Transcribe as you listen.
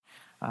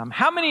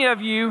How many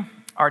of you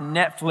are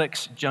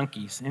Netflix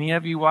junkies? Any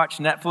of you watch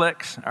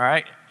Netflix? All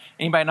right.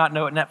 Anybody not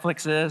know what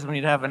Netflix is? We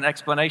need to have an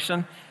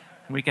explanation.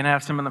 We can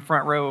have some in the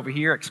front row over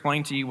here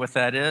explain to you what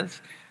that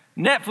is.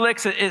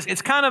 Netflix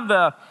it's kind of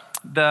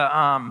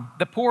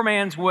the poor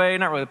man's way,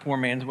 not really the poor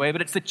man's way,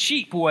 but it's the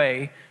cheap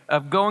way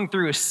of going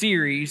through a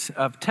series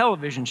of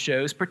television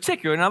shows,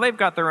 particularly. Now, they've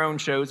got their own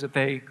shows that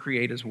they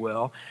create as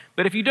well.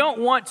 But if you don't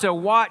want to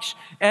watch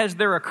as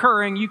they're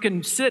occurring, you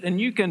can sit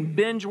and you can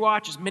binge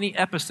watch as many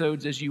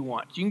episodes as you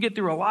want. You can get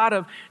through a lot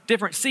of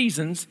different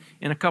seasons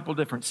in a couple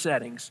different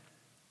settings.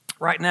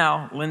 Right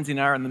now, Lindsay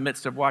and I are in the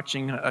midst of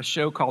watching a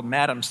show called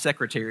Madam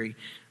Secretary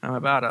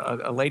about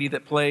a lady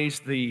that plays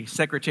the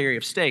Secretary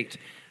of State.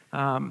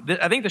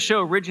 I think the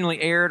show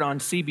originally aired on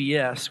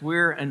CBS.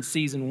 We're in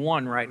season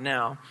 1 right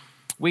now.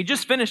 We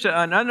just finished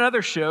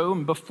another show,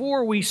 and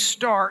before we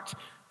start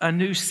a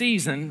new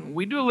season,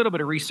 we do a little bit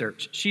of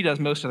research. She does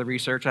most of the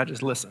research. I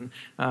just listen.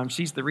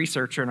 She's the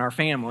researcher in our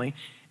family.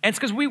 And it's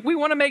because we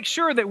want to make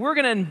sure that we're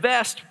going to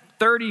invest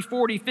 30,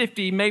 40,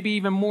 50, maybe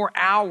even more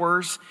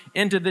hours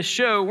into this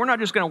show. We're not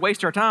just going to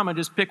waste our time and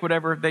just pick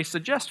whatever they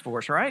suggest for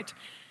us, right?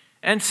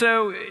 And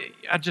so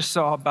I just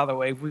saw, by the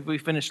way, we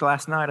finished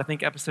last night, I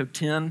think, episode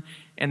 10,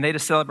 and they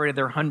just celebrated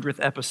their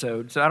 100th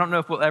episode. So I don't know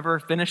if we'll ever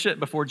finish it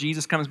before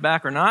Jesus comes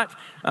back or not,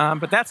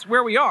 but that's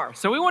where we are.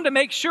 So we wanted to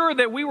make sure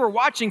that we were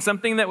watching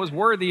something that was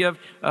worthy of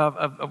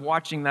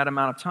watching that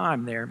amount of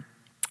time there.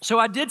 So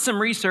I did some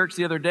research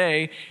the other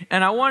day,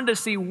 and I wanted to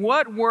see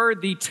what were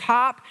the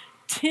top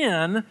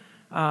 10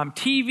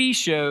 TV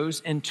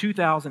shows in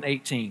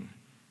 2018.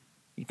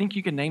 You think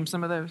you can name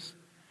some of those?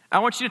 I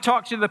want you to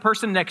talk to the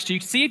person next to you.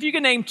 See if you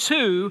can name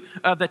 2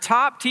 of the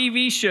top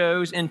TV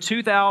shows in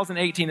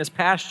 2018, this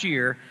past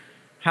year.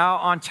 How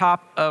on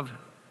top of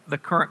the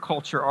current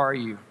culture are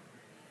you?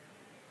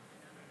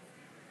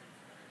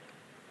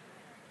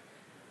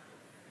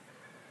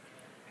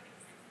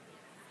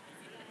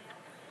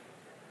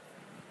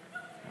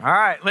 All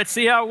right, let's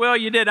see how well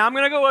you did. I'm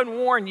going to go ahead and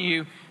warn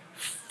you.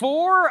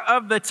 4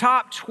 of the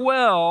top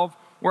 12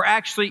 were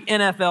actually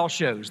NFL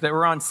shows that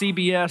were on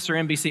CBS or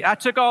NBC. I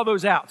took all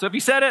those out. So if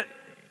you said it,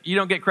 you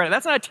don't get credit.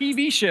 That's not a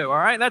TV show, all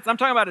right? I'm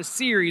talking about a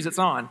series that's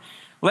on.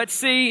 Let's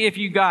see if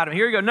you got them.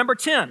 Here we go. Number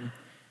 10,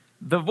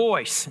 The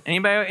Voice.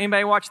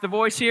 Anybody watch The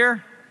Voice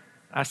here?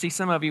 I see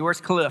some of you. Where's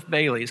Cliff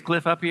Bailey? Is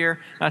Cliff up here?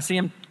 I see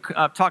him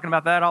talking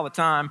about that all the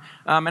time.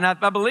 And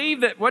I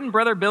believe that wasn't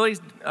Brother Billy's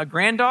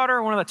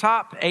granddaughter one of the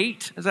top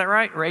 8? Is that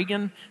right?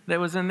 Reagan that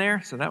was in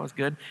there. So that was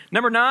good.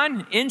 Number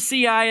 9,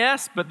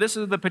 NCIS. But this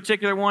is the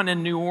particular one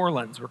in New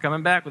Orleans. We're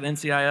coming back with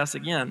NCIS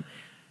again.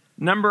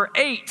 Number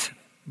 8,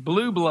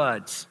 Blue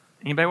Bloods.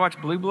 Anybody watch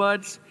Blue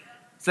Bloods?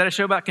 Is that a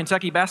show about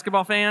Kentucky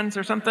basketball fans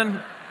or something?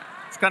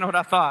 It's kind of what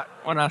I thought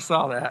when I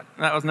saw that.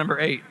 That was number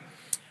 8.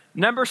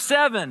 Number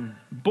 7,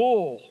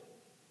 Bull.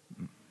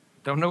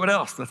 Don't know what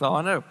else. That's all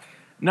I know.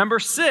 Number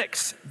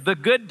 6, The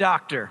Good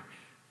Doctor.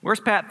 Where's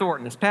Pat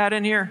Thornton? Is Pat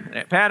in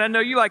here? Pat, I know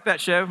you like that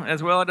show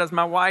as well. Does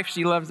my wife.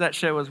 She loves that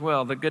show as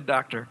well, The Good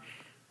Doctor.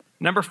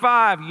 Number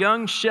 5,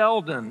 Young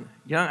Sheldon.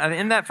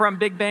 Isn't that from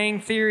Big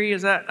Bang Theory?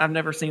 Is that? I've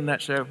never seen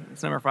that show.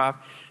 It's number 5.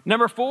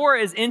 Number 4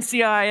 is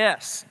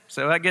NCIS.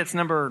 So that gets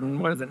number,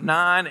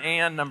 9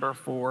 and number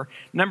 4.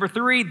 Number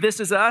 3, This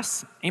Is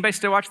Us. Anybody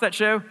still watch that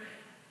show?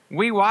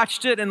 We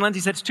watched it, and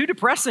Lindsay said, it's too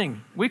depressing.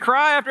 We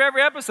cry after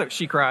every episode.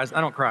 She cries. I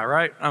don't cry,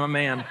 right? I'm a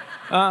man.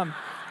 Why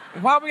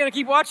are we going to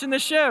keep watching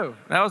this show?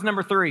 That was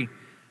number 3.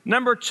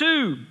 Number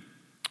 2,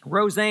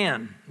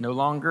 Roseanne. No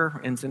longer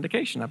in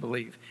syndication, I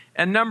believe.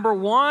 And number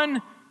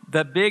 1,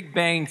 The Big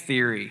Bang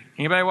Theory.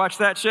 Anybody watch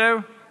that show?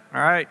 All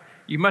right.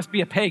 You must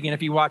be a pagan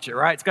if you watch it,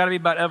 right? It's got to be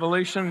about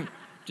evolution.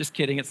 Just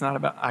kidding. It's not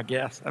about, I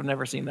guess. I've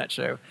never seen that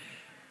show.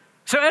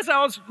 So as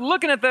I was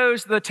looking at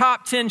the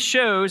top 10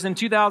 shows in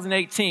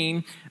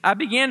 2018, I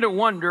began to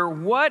wonder,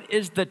 what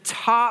is the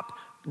top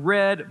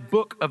read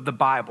book of the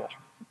Bible?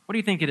 What do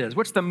you think it is?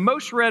 What's the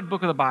most read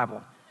book of the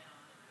Bible?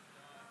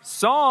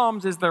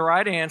 Psalms is the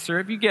right answer,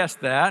 if you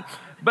guessed that.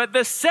 But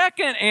the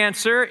second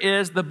answer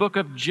is the book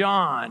of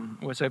John.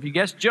 So if you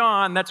guessed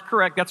John, that's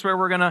correct. That's where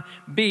we're going to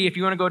be if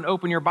you want to go and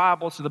open your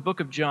Bibles to the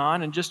book of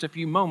John in just a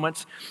few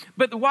moments.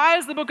 But why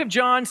is the book of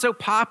John so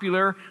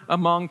popular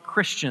among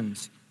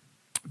Christians?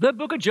 The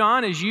book of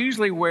John is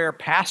usually where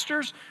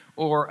pastors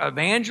or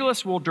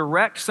evangelists will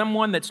direct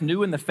someone that's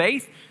new in the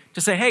faith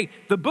to say, hey,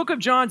 the book of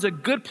John's a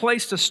good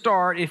place to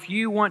start if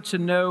you want to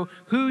know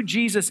who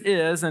Jesus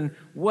is and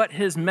what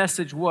his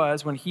message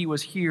was when he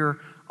was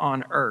here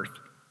on earth.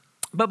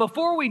 But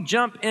before we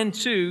jump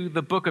into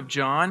the book of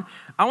John,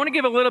 I want to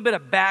give a little bit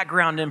of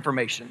background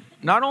information,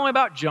 not only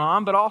about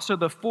John, but also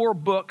the 4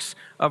 books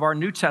of our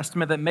New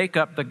Testament that make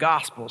up the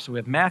gospel. So we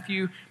have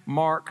Matthew,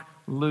 Mark,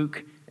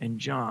 Luke, and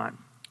John.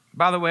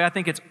 By the way, I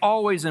think it's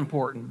always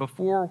important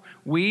before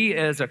we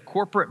as a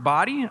corporate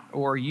body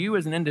or you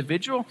as an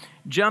individual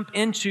jump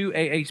into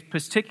a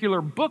particular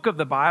book of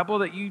the Bible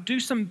that you do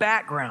some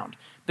background,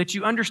 that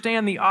you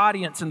understand the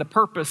audience and the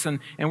purpose.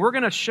 And we're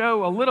going to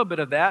show a little bit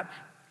of that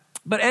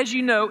But as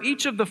you know,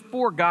 each of the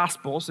four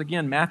Gospels,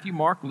 again, Matthew,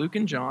 Mark, Luke,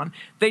 and John,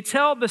 they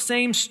tell the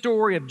same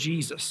story of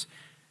Jesus.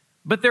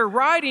 But they're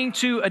writing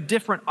to a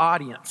different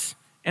audience.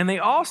 And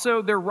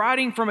they're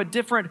writing from a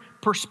different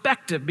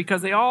perspective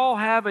because they all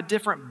have a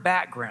different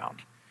background.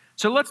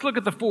 So let's look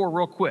at the four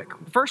real quick.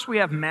 First, we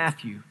have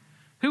Matthew.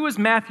 Who was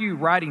Matthew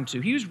writing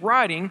to? He was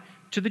writing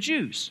to the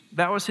Jews.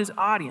 That was his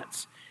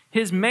audience.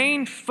 His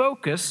main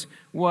focus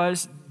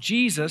was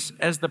Jesus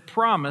as the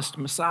promised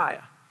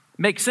Messiah.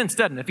 Makes sense,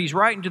 doesn't it? If he's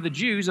writing to the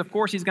Jews, of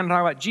course, he's going to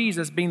talk about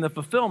Jesus being the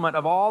fulfillment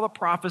of all the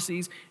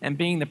prophecies and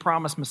being the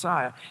promised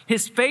Messiah.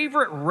 His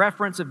favorite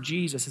reference of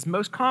Jesus, his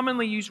most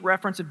commonly used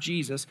reference of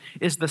Jesus,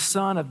 is the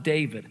Son of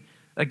David.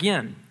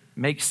 Again,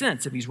 makes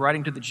sense. If he's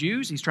writing to the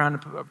Jews, he's trying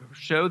to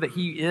show that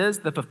he is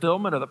the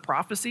fulfillment of the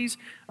prophecies,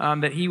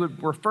 that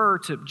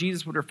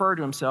Jesus would refer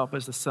to himself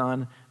as the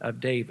Son of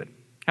David.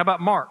 How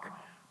about Mark?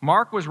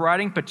 Mark was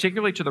writing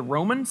particularly to the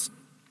Romans.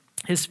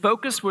 His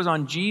focus was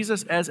on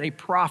Jesus as a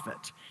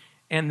prophet.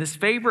 And his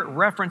favorite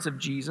reference of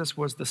Jesus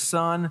was the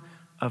Son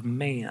of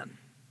Man.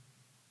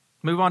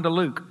 Move on to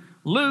Luke.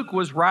 Luke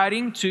was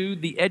writing to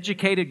the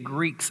educated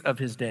Greeks of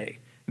his day.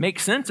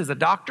 Makes sense. As a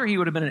doctor, he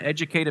would have been an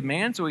educated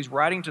man, so he's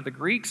writing to the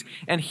Greeks.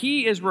 And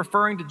he is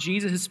referring to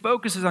Jesus. His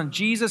focus is on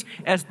Jesus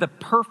as the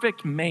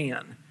perfect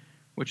man,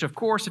 which, of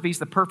course, if he's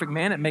the perfect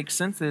man, it makes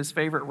sense that his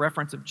favorite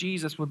reference of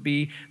Jesus would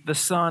be the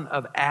son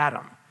of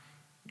Adam.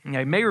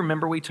 Now, you may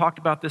remember we talked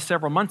about this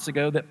several months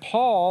ago, that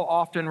Paul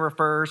often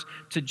refers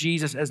to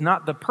Jesus as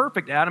not the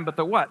perfect Adam, but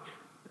the what?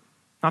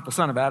 Not the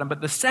son of Adam, but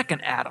the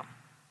second Adam.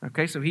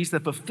 Okay, so he's the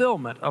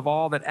fulfillment of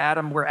all that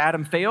where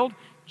Adam failed,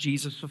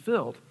 Jesus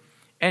fulfilled.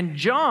 And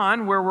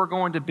John, where we're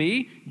going to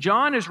be,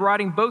 John is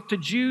writing both to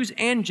Jews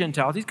and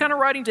Gentiles. He's kind of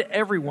writing to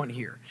everyone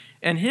here.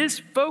 And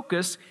his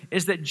focus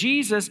is that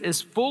Jesus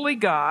is fully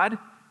God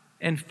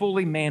and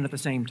fully man at the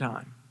same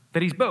time.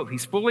 That he's both.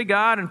 He's fully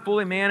God and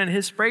fully man, and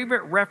his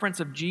favorite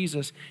reference of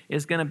Jesus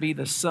is going to be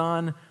the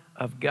Son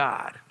of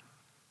God.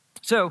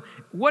 So,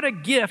 what a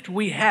gift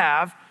we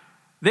have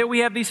that we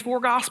have these four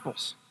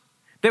Gospels.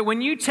 That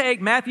when you take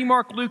Matthew,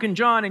 Mark, Luke, and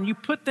John and you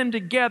put them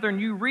together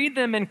and you read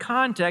them in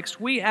context,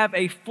 we have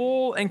a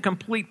full and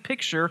complete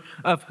picture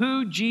of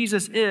who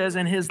Jesus is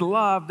and his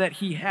love that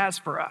he has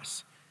for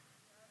us.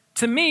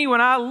 To me, when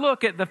I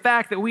look at the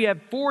fact that we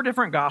have four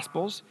different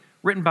Gospels,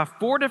 written by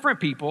four different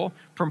people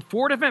from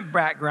four different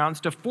backgrounds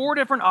to four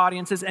different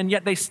audiences, and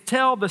yet they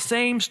tell the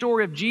same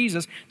story of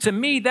Jesus. To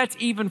me, that's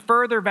even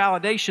further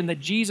validation that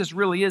Jesus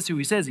really is who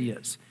he says he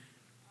is.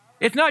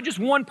 It's not just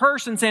one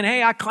person saying,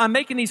 hey, I'm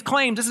making these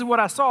claims. This is what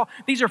I saw.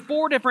 These are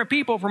four different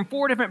people from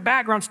four different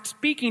backgrounds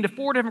speaking to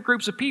four different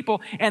groups of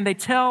people, and they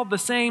tell the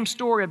same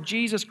story of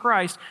Jesus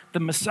Christ, the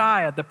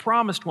Messiah, the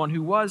promised one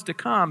who was to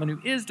come and who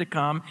is to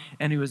come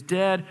and who is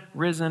dead,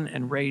 risen,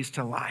 and raised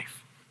to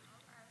life.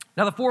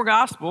 Now, the four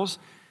Gospels,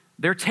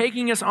 they're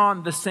taking us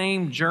on the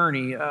same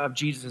journey of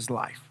Jesus'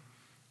 life.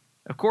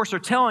 Of course, they're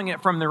telling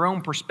it from their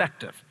own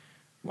perspective.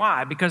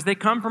 Why? Because they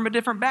come from a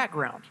different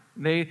background.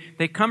 They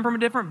come from a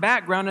different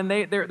background, and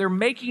they're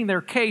making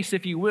their case,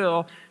 if you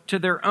will, to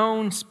their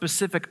own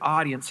specific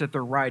audience that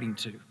they're writing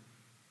to.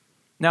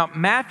 Now,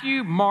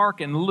 Matthew, Mark,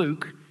 and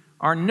Luke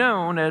are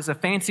known as a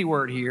fancy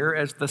word here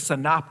as the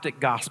Synoptic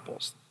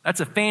Gospels. That's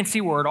a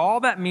fancy word. All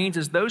that means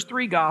is those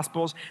three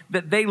Gospels,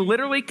 that they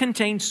literally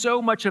contain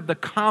so much of the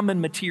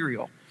common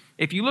material.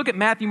 If you look at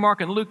Matthew, Mark,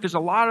 and Luke, there's a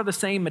lot of the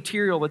same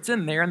material that's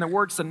in there, and the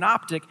word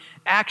synoptic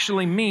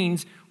actually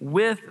means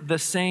with the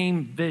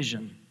same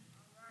vision.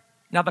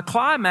 Now, the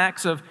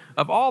climax of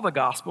all the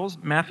Gospels,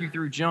 Matthew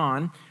through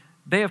John,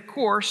 they, of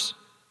course,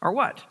 are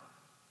what?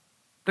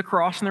 The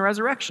cross and the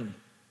resurrection.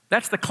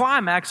 That's the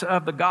climax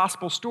of the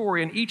gospel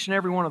story in each and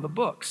every one of the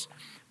books.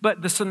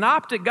 But the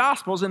Synoptic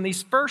Gospels, in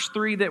these first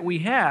three that we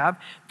have,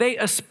 they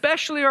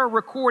especially are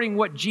recording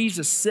what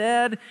Jesus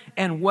said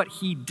and what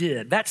he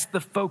did. That's the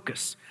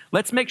focus.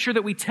 Let's make sure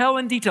that we tell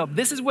in detail,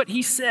 this is what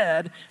he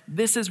said,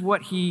 this is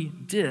what he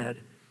did.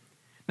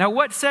 Now,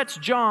 what sets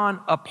John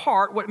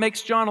apart, what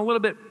makes John a little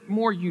bit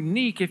more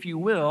unique, if you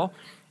will,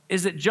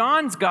 is that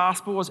John's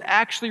gospel was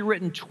actually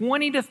written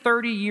 20 to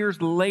 30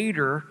 years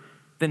later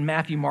than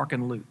Matthew, Mark,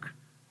 and Luke.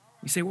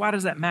 You say, why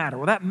does that matter?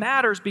 Well, that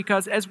matters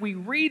because as we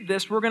read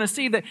this, we're going to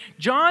see that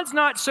John's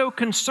not so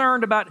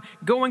concerned about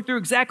going through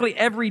exactly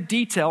every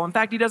detail. In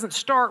fact, he doesn't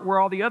start where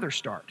all the others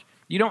start.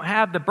 You don't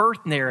have the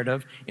birth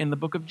narrative in the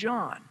book of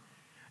John.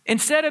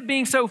 Instead of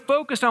being so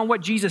focused on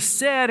what Jesus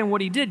said and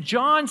what he did,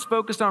 John's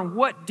focused on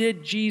what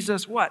did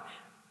Jesus what?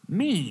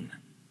 Mean.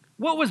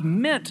 What was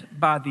meant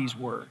by these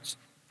words?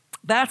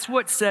 That's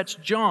what sets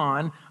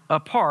John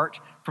apart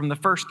from the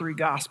first three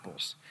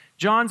Gospels.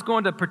 John's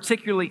going to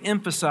particularly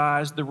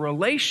emphasize the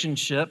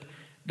relationship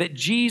that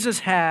Jesus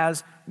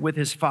has with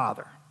his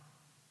Father.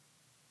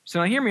 So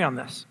now hear me on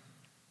this.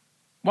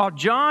 While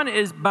John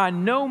is by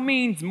no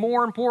means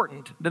more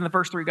important than the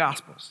first three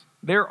Gospels,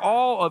 they're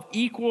all of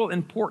equal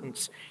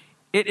importance.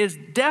 It is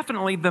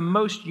definitely the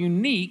most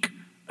unique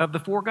of the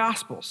four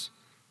Gospels.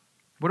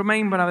 What do I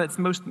mean by that's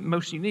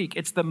most unique?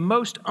 It's the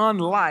most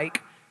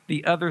unlike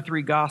the other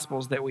three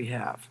Gospels that we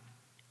have.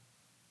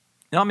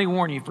 Now, let me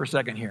warn you for a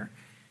second here.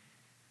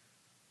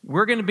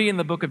 We're going to be in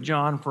the book of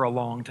John for a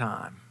long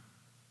time.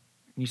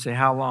 You say,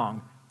 how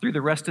long? Through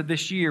the rest of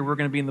this year, we're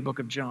going to be in the book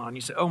of John.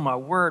 You say, oh my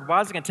word,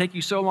 why is it going to take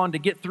you so long to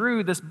get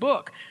through this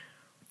book?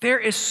 There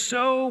is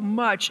so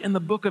much in the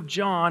book of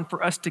John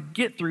for us to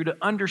get through to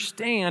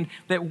understand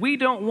that we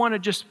don't want to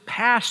just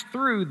pass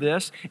through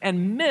this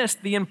and miss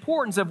the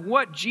importance of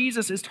what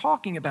Jesus is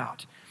talking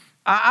about.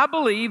 I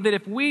believe that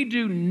if we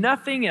do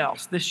nothing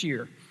else this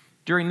year,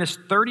 during this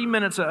 30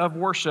 minutes of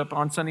worship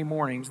on Sunday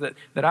mornings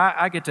that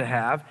I get to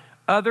have,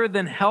 other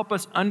than help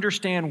us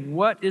understand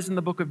what is in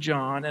the book of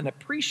John and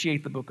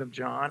appreciate the book of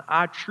John,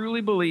 I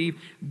truly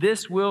believe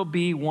this will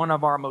be one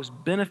of our most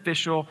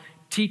beneficial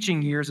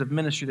teaching years of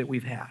ministry that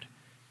we've had.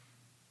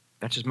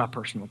 That's just my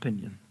personal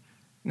opinion.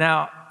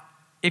 Now,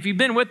 if you've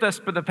been with us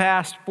for the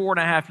past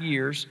 4.5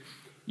 years,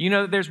 you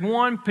know that there's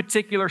one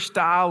particular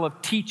style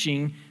of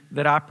teaching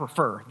that I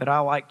prefer, that I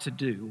like to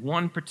do.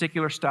 One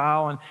particular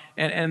style,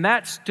 and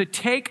that's to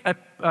take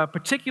a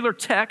particular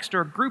text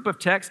or a group of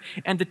texts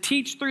and to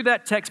teach through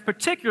that text,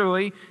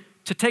 particularly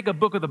to take a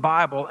book of the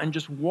Bible and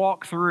just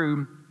walk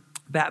through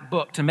that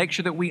book to make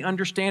sure that we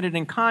understand it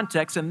in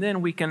context and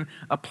then we can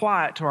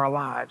apply it to our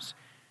lives.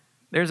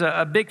 There's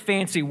a big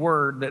fancy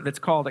word that's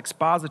called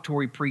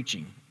expository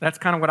preaching. That's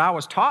kind of what I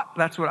was taught.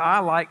 That's what I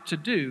like to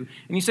do.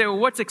 And you say, well,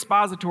 what's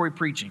expository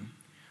preaching?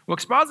 Well,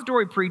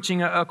 expository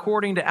preaching,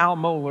 according to Al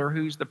Mohler,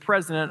 who's the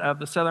president of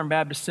the Southern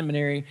Baptist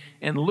Seminary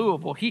in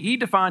Louisville, he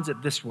defines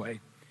it this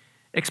way.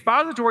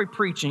 Expository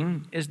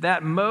preaching is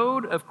that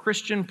mode of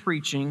Christian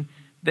preaching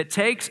that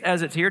takes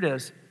as its, here it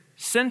is,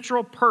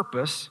 central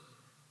purpose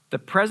the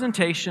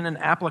presentation and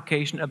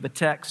application of the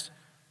text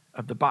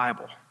of the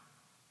Bible.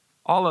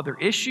 All other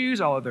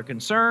issues, all other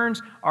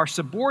concerns are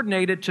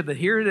subordinated to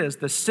here it is,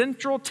 the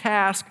central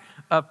task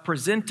of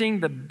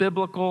presenting the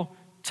biblical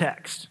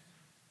text.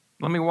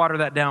 Let me water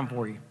that down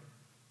for you.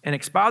 In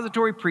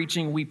expository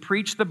preaching, we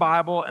preach the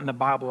Bible and the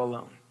Bible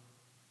alone.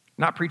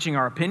 Not preaching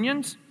our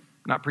opinions,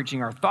 not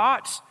preaching our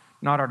thoughts,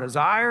 not our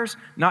desires,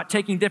 not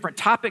taking different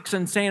topics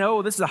and saying,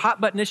 oh, this is a hot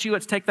button issue,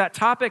 let's take that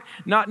topic.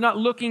 Not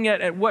looking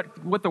at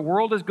what the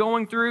world is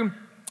going through,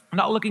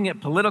 not looking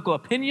at political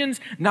opinions,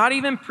 not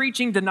even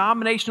preaching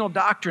denominational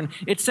doctrine.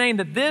 It's saying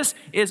that this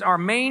is our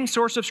main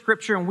source of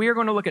Scripture, and we are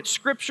going to look at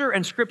Scripture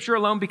and Scripture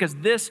alone because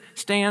this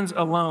stands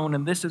alone,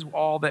 and this is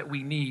all that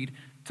we need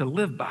to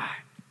live by.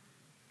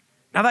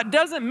 Now, that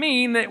doesn't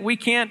mean that we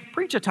can't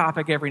preach a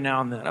topic every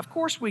now and then. Of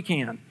course we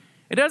can.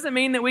 It doesn't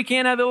mean that we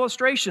can't have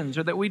illustrations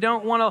or that we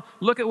don't want to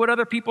look at what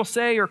other people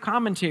say or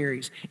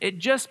commentaries. It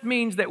just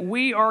means that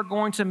we are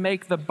going to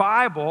make the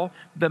Bible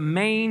the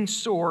main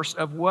source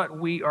of what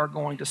we are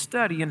going to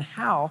study and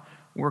how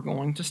we're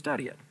going to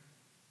study it.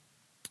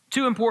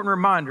 Two important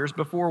reminders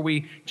before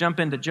we jump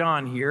into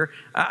John here.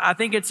 I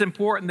think it's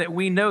important that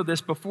we know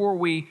this before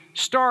we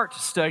start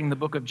studying the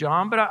book of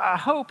John, but I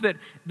hope that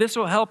this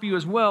will help you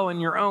as well in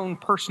your own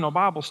personal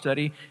Bible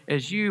study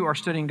as you are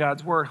studying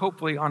God's Word,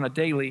 hopefully on a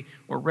daily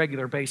or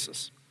regular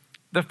basis.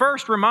 The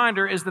first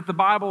reminder is that the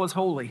Bible is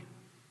holy.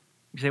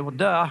 You say, well,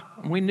 duh,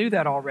 we knew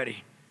that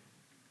already.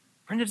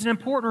 And it's an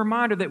important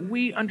reminder that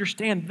we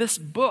understand this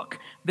book,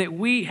 that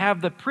we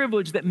have the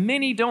privilege, that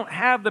many don't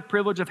have the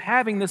privilege of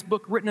having this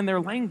book written in their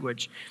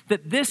language,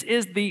 that this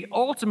is the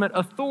ultimate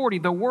authority,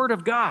 the Word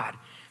of God,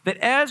 that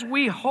as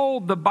we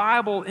hold the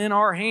Bible in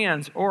our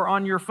hands or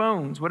on your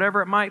phones,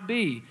 whatever it might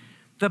be,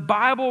 the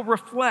Bible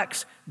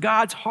reflects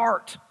God's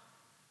heart.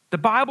 The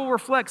Bible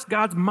reflects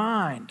God's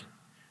mind.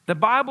 The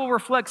Bible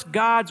reflects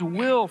God's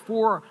will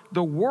for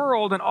the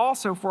world and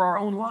also for our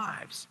own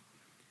lives.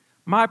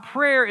 My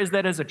prayer is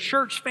that as a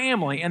church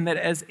family and that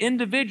as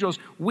individuals,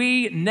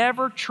 we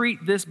never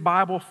treat this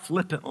Bible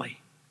flippantly.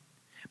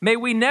 May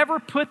we never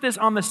put this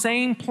on the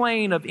same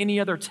plane of any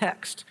other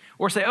text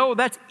or say, oh,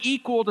 that's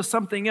equal to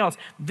something else.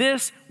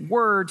 This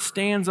word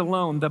stands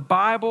alone. The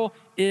Bible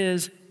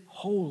is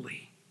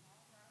holy.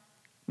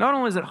 Not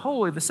only is it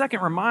holy, the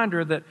second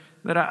reminder that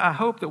I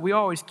hope that we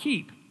always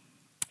keep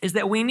is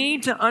that we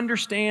need to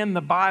understand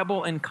the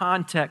Bible in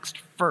context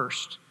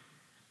first,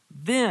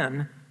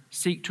 then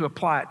seek to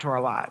apply it to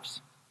our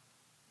lives.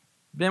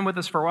 Been with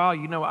us for a while,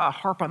 you know I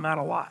harp on that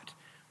a lot.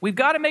 We've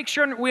got to make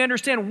sure we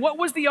understand what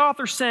was the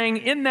author saying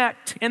in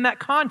that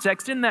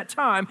context, in that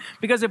time,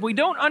 because if we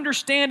don't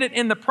understand it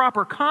in the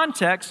proper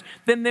context,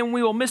 then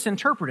we will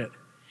misinterpret it.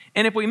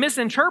 And if we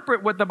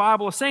misinterpret what the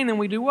Bible is saying, then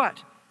we do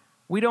what?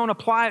 We don't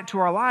apply it to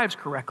our lives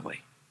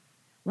correctly.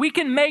 We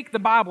can make the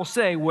Bible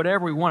say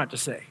whatever we want it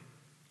to say.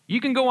 You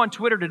can go on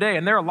Twitter today,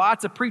 and there are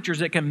lots of preachers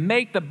that can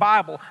make the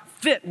Bible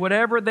fit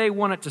whatever they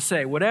want it to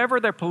say. Whatever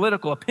their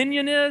political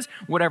opinion is,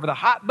 whatever the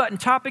hot button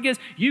topic is,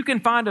 you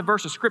can find a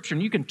verse of Scripture,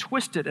 and you can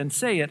twist it and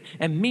say it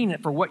and mean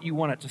it for what you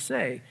want it to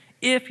say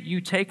if you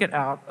take it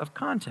out of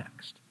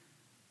context.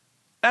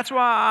 That's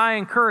why I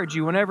encourage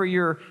you, whenever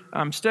you're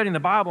studying the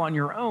Bible on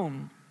your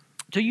own,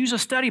 to use a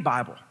study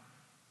Bible.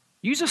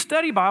 Use a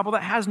study Bible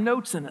that has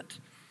notes in it.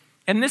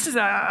 And this is,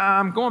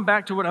 I'm going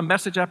back to a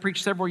message I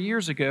preached several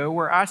years ago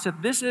where I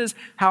said, this is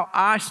how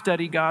I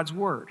study God's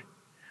Word.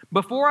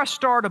 Before I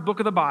start a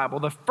book of the Bible,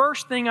 the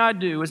first thing I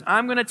do is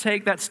I'm going to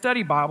take that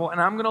study Bible and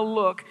I'm going to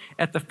look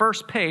at the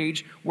first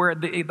page where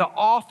the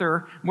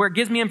author, where it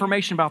gives me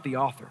information about the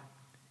author.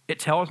 It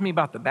tells me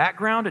about the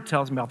background. It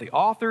tells me about the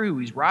author, who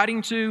he's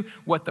writing to,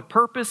 what the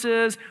purpose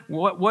is,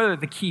 what are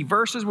the key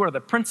verses, what are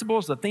the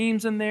principles, the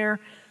themes in there.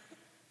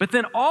 But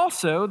then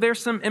also, there's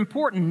some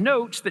important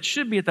notes that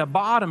should be at the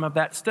bottom of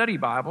that study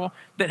Bible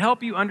that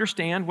help you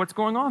understand what's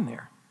going on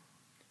there.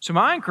 So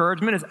my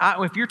encouragement is,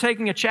 if you're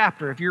taking a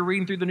chapter, if you're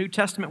reading through the New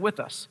Testament with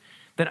us,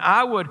 then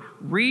I would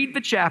read the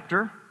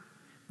chapter,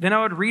 then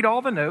I would read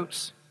all the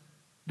notes,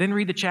 then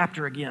read the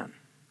chapter again.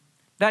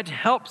 That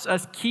helps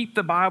us keep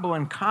the Bible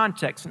in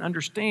context and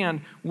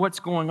understand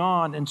what's going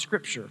on in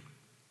Scripture.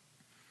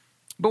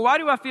 But why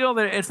do I feel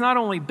that it's not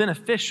only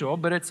beneficial,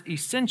 but it's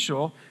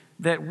essential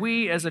that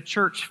we as a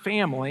church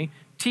family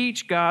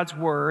teach God's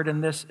Word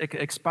in this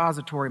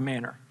expository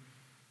manner?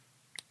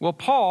 Well,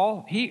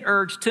 Paul, he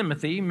urged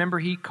Timothy. Remember,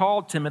 he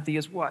called Timothy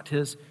as what?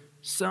 His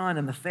son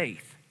in the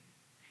faith.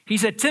 He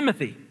said,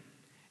 Timothy,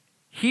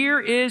 here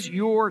is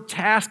your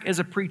task as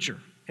a preacher.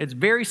 It's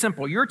very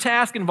simple. Your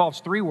task involves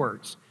 3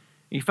 words.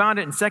 You find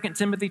it in 2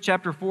 Timothy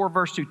chapter 4,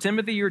 verse 2.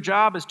 Timothy, your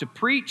job is to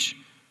preach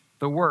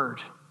the word.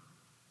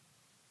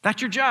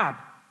 That's your job.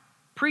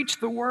 Preach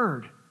the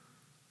word.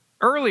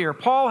 Earlier,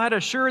 Paul had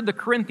assured the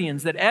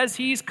Corinthians that as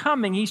he's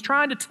coming, he's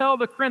trying to tell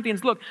the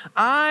Corinthians, look,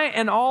 I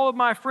and all of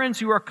my friends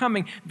who are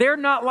coming, they're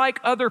not like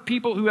other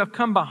people who have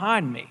come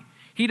behind me.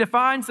 He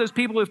defines those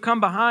people who have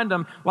come behind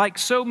him like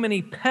so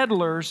many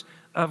peddlers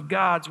of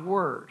God's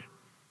word.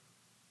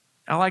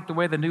 I like the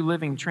way the New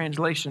Living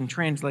Translation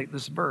translates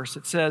this verse.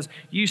 It says,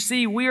 you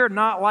see, we are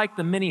not like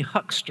the many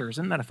hucksters.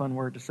 Isn't that a fun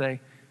word to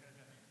say?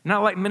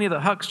 Not like many of the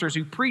hucksters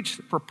who preach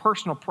for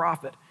personal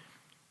profit.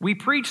 We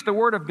preach the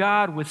word of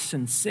God with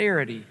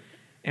sincerity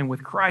and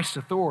with Christ's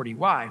authority.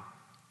 Why?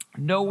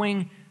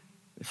 Knowing,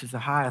 this is a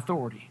high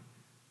authority,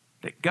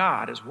 that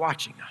God is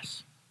watching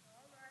us.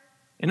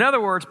 In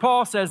other words,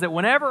 Paul says that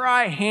whenever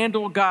I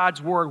handle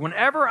God's word,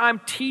 whenever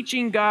I'm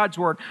teaching God's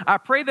word, I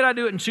pray that I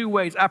do it in 2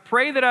 ways. I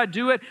pray that I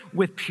do it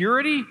with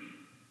purity,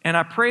 and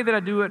I pray that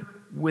I do it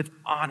with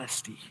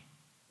honesty.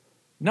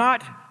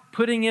 Not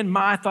putting in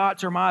my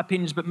thoughts or my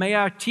opinions, but may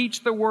I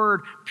teach the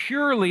word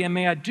purely, and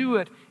may I do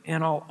it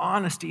in all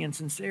honesty and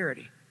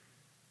sincerity.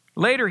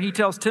 Later, he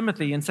tells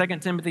Timothy in 2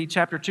 Timothy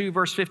chapter 2,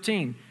 verse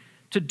 15,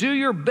 to do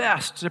your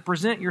best to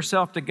present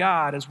yourself to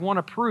God as one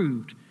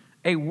approved,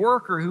 a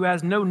worker who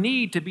has no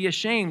need to be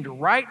ashamed,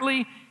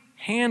 rightly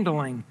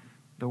handling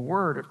the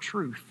word of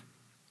truth.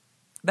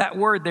 That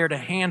word there, to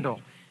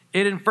handle,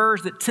 it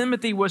infers that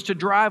Timothy was to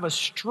drive a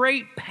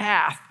straight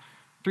path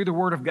through the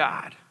word of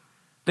God,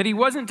 that he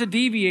wasn't to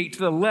deviate to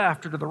the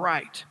left or to the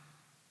right.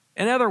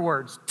 In other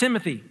words,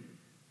 Timothy,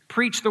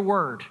 preach the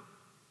word.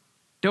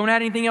 Don't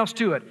add anything else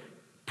to it.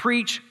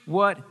 Preach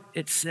what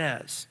it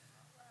says.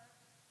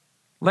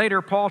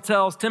 Later, Paul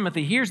tells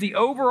Timothy, here's the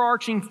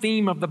overarching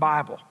theme of the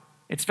Bible.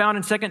 It's found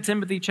in 2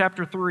 Timothy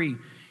chapter 3.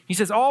 He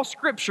says, all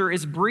Scripture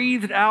is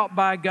breathed out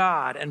by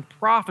God and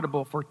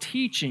profitable for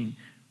teaching,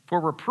 for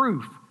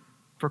reproof,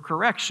 for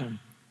correction,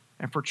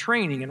 and for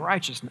training in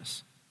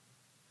righteousness.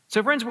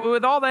 So friends,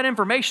 with all that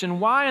information,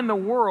 why in the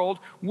world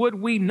would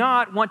we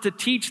not want to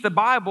teach the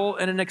Bible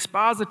in an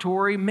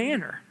expository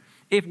manner?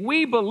 If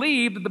we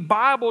believe that the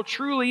Bible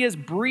truly is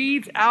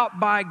breathed out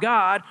by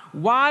God,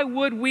 why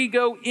would we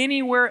go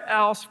anywhere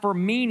else for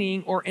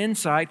meaning or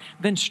insight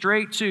than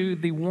straight to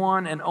the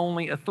one and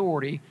only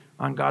authority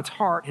on God's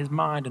heart, His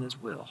mind, and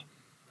His will?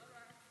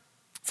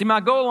 See, my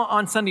goal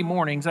on Sunday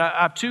mornings, I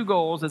have 2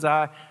 goals as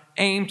I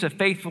aim to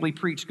faithfully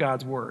preach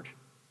God's Word.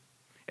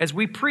 As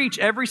we preach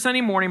every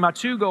Sunday morning, my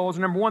 2 goals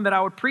are, number 1, that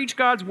I would preach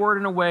God's Word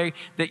in a way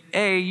that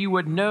A, you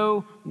would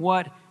know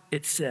what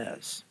it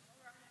says.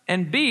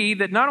 And B,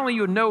 that not only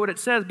you would know what it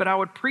says, but I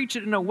would preach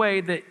it in a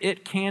way that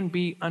it can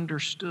be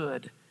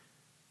understood.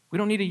 We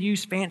don't need to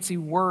use fancy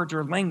words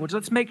or language.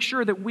 Let's make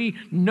sure that we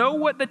know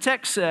what the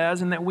text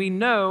says and that we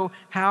know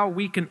how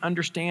we can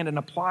understand and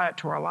apply it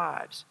to our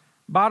lives.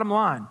 Bottom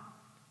line,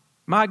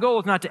 my goal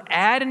is not to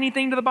add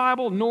anything to the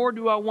Bible, nor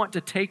do I want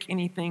to take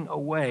anything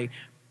away.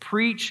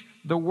 Preach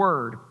the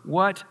word.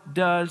 What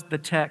does the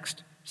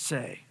text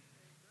say?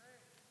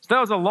 So that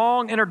was a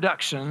long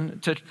introduction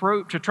to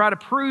try to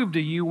prove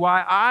to you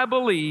why I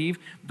believe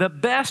the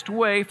best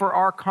way for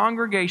our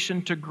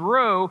congregation to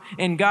grow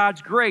in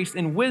God's grace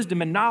and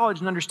wisdom and knowledge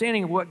and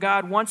understanding of what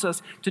God wants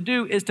us to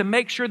do is to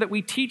make sure that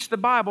we teach the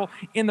Bible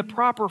in the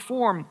proper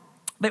form,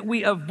 that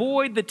we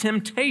avoid the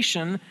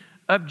temptation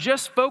of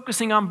just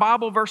focusing on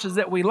Bible verses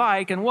that we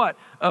like and what?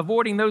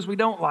 Avoiding those we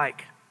don't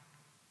like.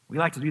 We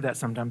like to do that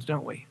sometimes,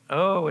 don't we?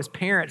 Oh, as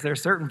parents, there are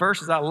certain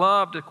verses I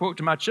love to quote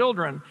to my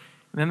children.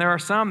 And then there are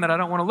some that I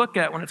don't want to look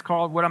at when it's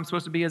called what I'm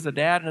supposed to be as a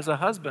dad and as a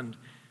husband.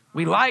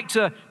 We like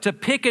to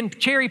pick and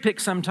cherry pick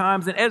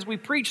sometimes. And as we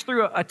preach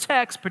through a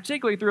text,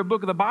 particularly through a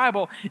book of the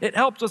Bible, it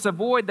helps us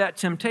avoid that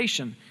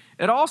temptation.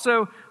 It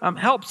also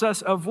helps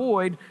us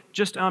avoid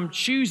just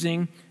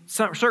choosing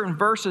certain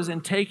verses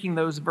and taking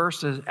those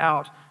verses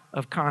out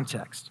of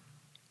context.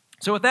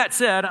 So with that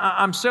said,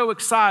 I'm so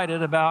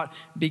excited about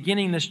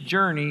beginning this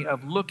journey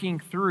of looking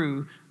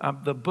through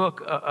the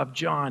book of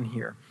John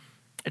here.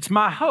 It's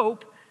my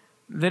hope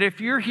that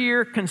if you're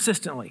here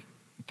consistently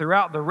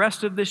throughout the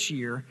rest of this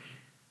year,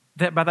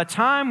 that by the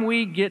time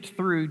we get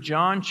through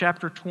John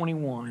chapter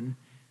 21,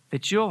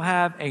 that you'll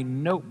have a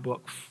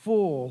notebook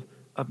full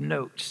of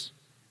notes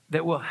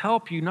that will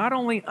help you not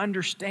only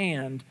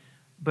understand,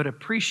 but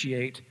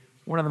appreciate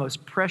one of the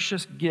most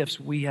precious gifts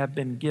we have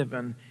been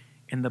given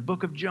in the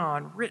book of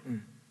John,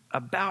 written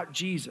about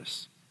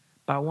Jesus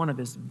by one of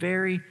his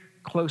very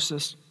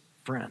closest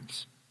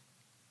friends.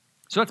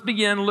 So let's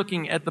begin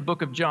looking at the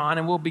book of John,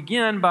 and we'll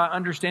begin by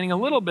understanding a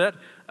little bit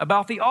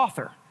about the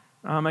author.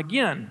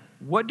 Again,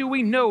 what do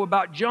we know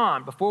about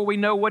John? Before we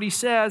know what he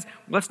says,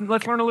 let's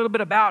learn a little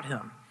bit about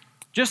him.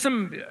 Just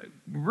some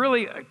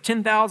really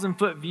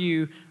 10,000-foot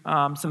view,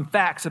 some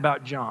facts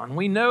about John.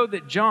 We know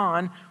that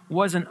John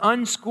was an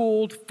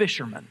unschooled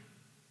fisherman.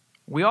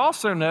 We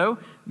also know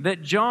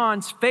that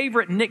John's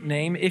favorite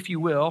nickname, if you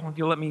will, if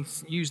you'll let me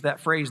use that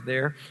phrase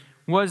there,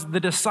 was the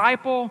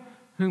disciple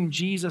whom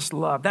Jesus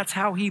loved. That's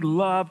how he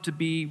loved to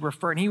be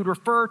referred. And he would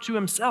refer to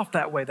himself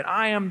that way, that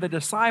I am the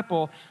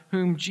disciple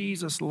whom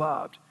Jesus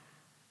loved.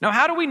 Now,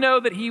 how do we know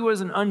that he was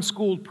an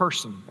unschooled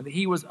person, or that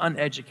he was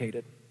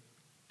uneducated?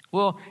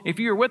 Well, if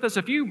you were with us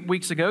a few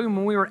weeks ago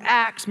when we were at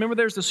Acts, remember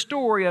there's the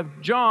story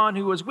of John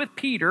who was with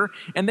Peter,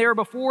 and they were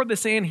before the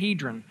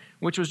Sanhedrin,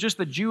 which was just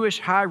the Jewish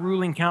high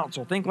ruling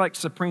council. Think like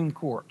Supreme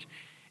Court.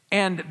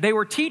 And they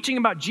were teaching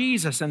about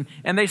Jesus, and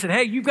they said,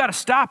 hey, you've got to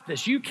stop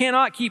this. You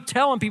cannot keep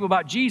telling people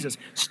about Jesus.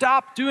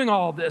 Stop doing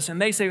all this. And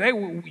they say, hey,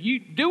 well, you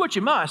do what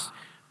you must,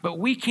 but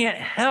we can't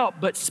help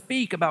but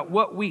speak about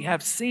what we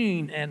have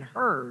seen and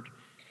heard.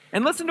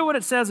 And listen to what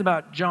it says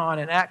about John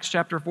in Acts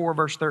chapter 4,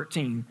 verse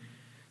 13.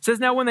 It says,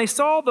 now when they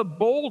saw the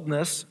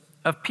boldness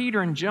of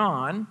Peter and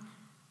John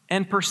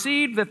and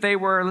perceived that they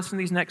were, listen to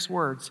these next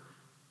words,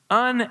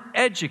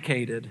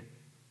 uneducated,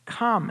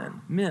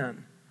 common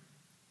men,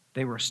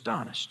 they were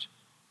astonished.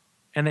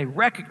 And they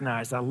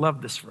recognized, I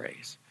love this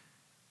phrase,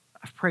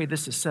 I've prayed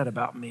this is said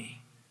about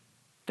me.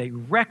 They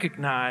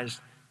recognized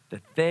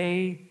that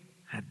they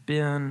had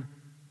been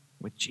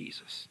with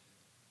Jesus.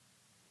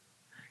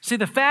 See,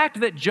 the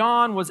fact that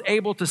John was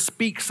able to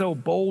speak so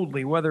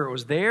boldly, whether it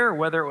was there or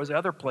whether it was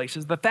other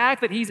places, the fact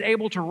that he's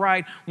able to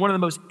write one of the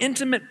most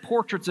intimate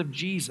portraits of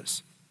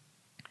Jesus,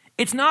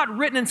 it's not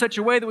written in such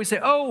a way that we say,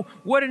 oh,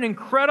 what an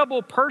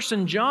incredible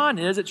person John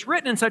is. It's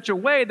written in such a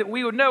way that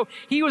we would know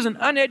he was an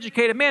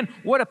uneducated man.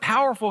 What a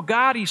powerful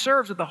God he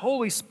serves, that the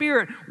Holy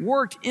Spirit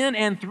worked in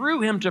and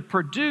through him to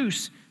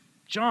produce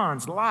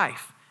John's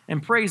life.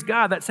 And praise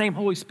God, that same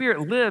Holy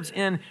Spirit lives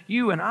in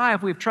you and I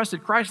if we've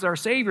trusted Christ as our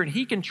Savior, and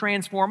he can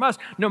transform us.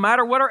 No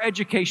matter what our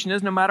education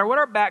is, no matter what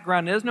our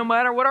background is, no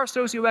matter what our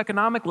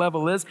socioeconomic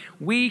level is,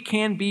 we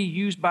can be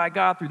used by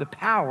God through the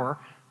power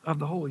of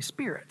the Holy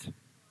Spirit.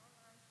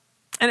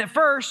 And at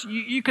first,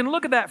 you can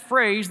look at that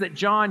phrase that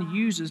John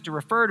uses to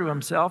refer to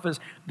himself as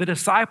the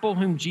disciple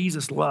whom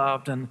Jesus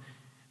loved. And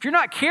if you're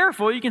not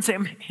careful, you can say,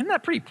 isn't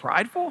that pretty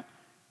prideful?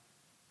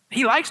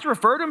 He likes to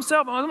refer to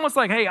himself almost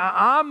like, hey,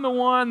 I'm the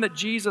one that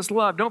Jesus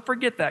loved. Don't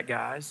forget that,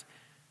 guys.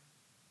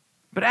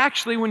 But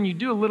actually, when you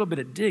do a little bit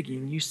of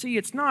digging, you see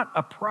it's not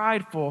a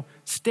prideful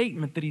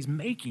statement that he's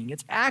making.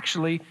 It's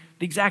actually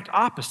the exact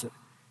opposite.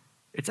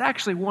 It's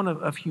actually one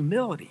of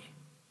humility.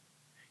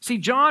 See,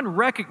 John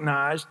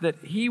recognized that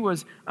he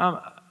was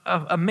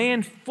a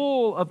man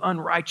full of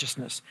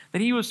unrighteousness, that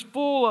he was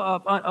full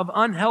of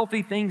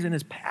unhealthy things in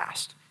his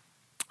past.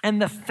 And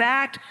the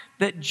fact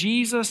that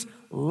Jesus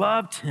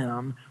loved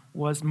him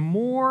was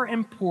more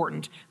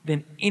important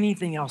than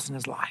anything else in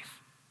his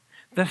life.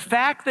 The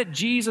fact that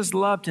Jesus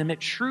loved him, it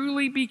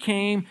truly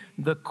became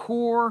the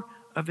core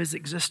of his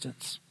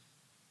existence.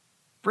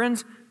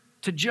 Friends,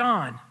 to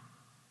John,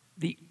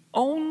 the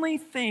only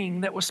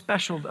thing that was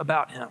special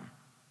about him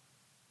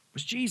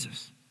was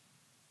Jesus.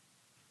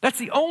 That's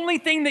the only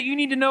thing that you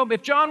need to know.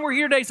 If John were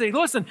here today, say,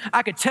 listen,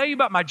 I could tell you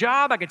about my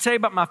job, I could tell you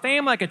about my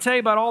family, I could tell you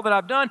about all that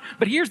I've done,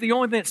 but here's the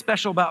only thing that's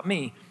special about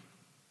me.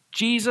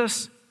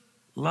 Jesus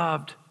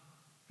loved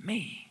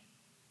me.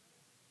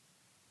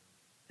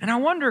 And I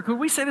wonder, could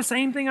we say the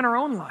same thing in our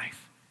own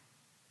life?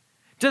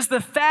 Does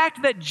the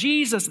fact that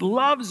Jesus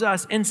loves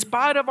us in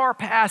spite of our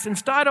past, in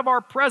spite of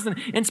our present,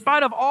 in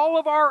spite of all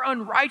of our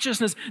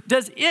unrighteousness,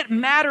 does it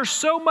matter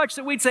so much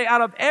that we'd say, out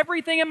of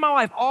everything in my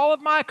life, all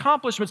of my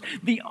accomplishments,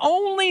 the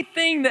only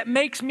thing that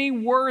makes me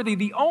worthy,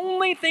 the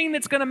only thing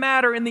that's going to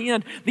matter in the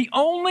end, the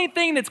only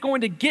thing that's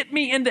going to get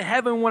me into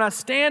heaven when I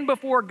stand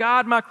before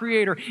God, my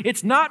Creator,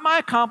 it's not my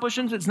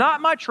accomplishments, it's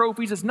not my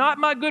trophies, it's not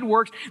my good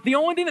works. The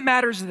only thing that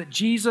matters is that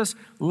Jesus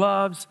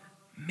loves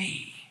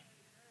me.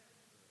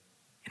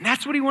 And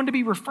that's what he wanted to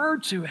be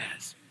referred to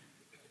as.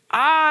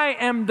 I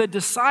am the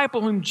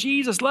disciple whom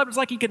Jesus loved. It's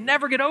like he could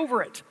never get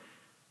over it.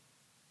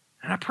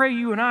 And I pray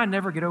you and I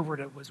never get over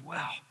it as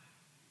well.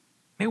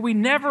 May we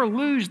never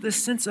lose this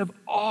sense of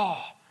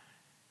awe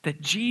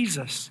that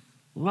Jesus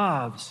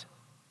loves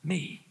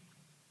me.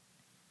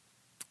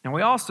 And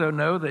we also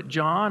know that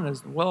John,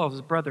 as well as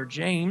his brother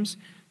James,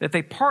 that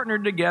they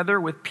partnered together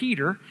with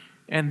Peter,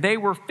 and they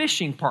were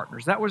fishing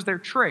partners. That was their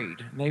trade.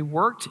 And they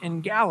worked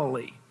in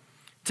Galilee.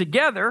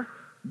 Together,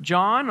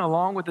 John,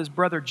 along with his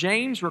brother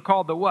James, were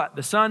called the what?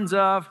 The sons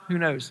of, who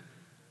knows?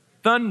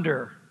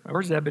 Thunder.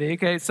 Where's Zebedee?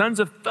 Okay, sons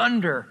of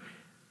thunder.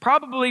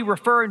 Probably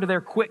referring to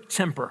their quick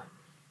temper.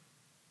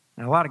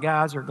 And a lot of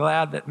guys are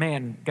glad that,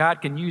 man,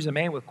 God can use a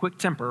man with quick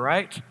temper,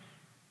 right?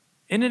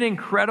 Isn't it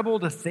incredible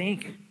to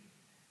think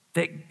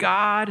that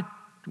God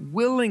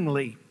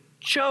willingly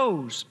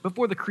chose,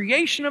 before the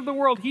creation of the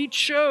world, he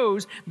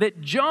chose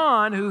that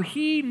John, who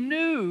he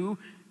knew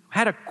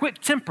had a quick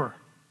temper,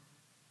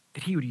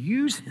 that he would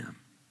use him,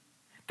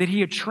 that he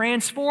would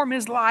transform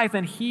his life,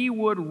 and he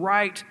would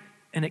write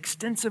an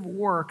extensive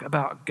work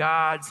about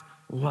God's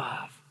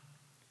love.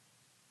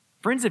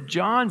 Friends, if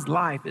John's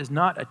life is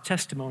not a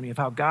testimony of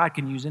how God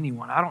can use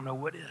anyone, I don't know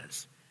what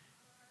is.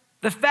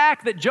 The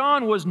fact that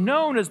John was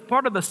known as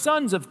part of the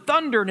sons of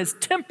thunder and his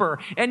temper,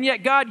 and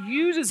yet God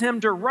uses him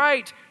to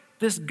write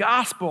this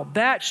gospel,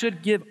 that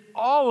should give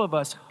all of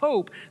us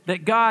hope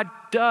that God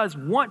does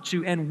want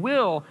to and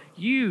will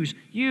use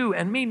you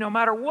and me no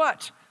matter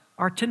what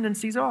our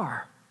tendencies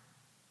are.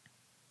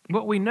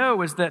 What we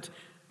know is that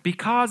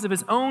because of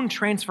his own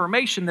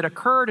transformation that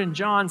occurred in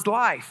John's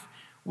life,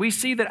 we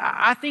see that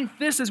I think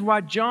this is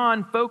why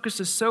John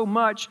focuses so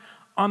much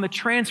on the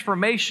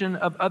transformation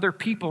of other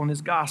people in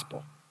his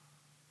gospel.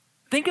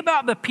 Think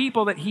about the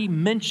people that he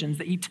mentions,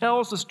 that he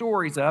tells the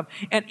stories of,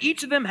 and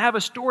each of them have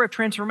a story of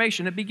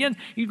transformation. It begins,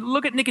 you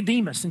look at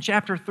Nicodemus in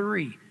chapter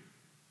 3.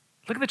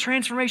 Look at the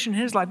transformation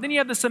in his life. Then you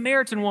have the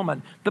Samaritan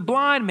woman, the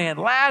blind man,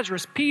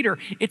 Lazarus, Peter.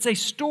 It's a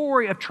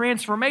story of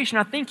transformation.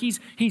 I think he's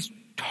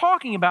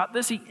talking about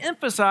this. He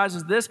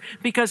emphasizes this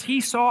because he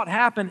saw it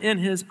happen in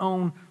his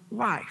own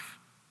life.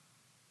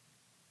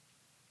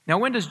 Now,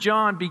 when does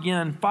John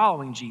begin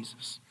following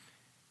Jesus?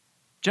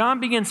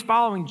 John begins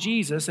following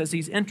Jesus as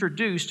he's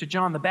introduced to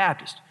John the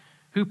Baptist,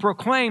 who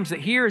proclaims that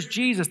here is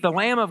Jesus, the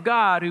Lamb of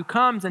God, who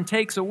comes and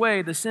takes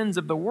away the sins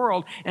of the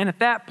world. And at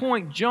that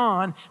point,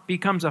 John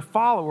becomes a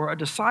follower, a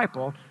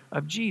disciple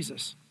of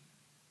Jesus.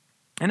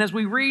 And as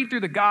we read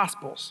through the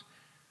Gospels,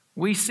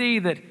 we see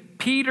that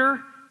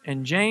Peter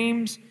and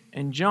James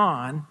and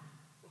John,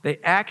 they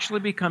actually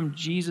become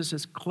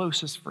Jesus'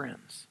 closest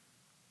friends.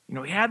 You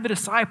know, he had the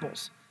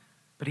disciples,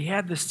 but he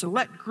had this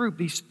select group,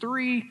 these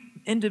three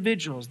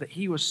individuals that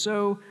he was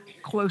so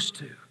close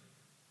to.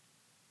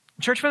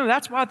 Church family,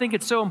 that's why I think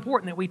it's so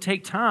important that we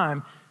take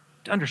time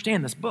to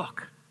understand this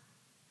book.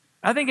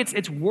 I think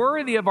it's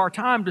worthy of our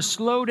time to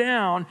slow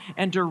down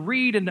and to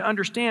read and to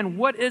understand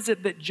what is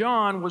it that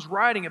John was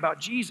writing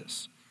about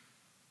Jesus.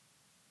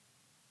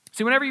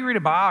 See, whenever you read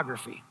a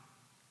biography,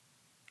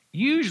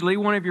 usually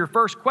one of your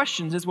first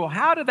questions is, well,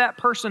 how did that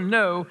person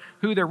know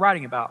who they're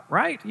writing about,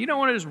 right? You don't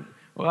want to just,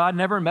 well, I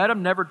never met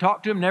him, never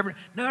talked to him, never.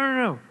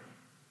 No.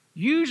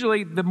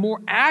 Usually, the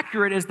more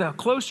accurate is the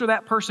closer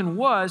that person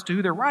was to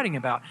who they're writing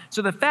about.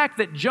 So the fact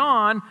that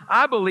John,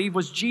 I believe,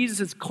 was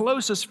Jesus'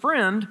 closest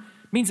friend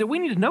means that we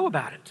need to know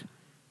about it.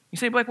 You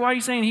say, Blake, why are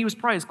you saying he was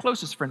probably his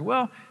closest friend?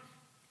 Well,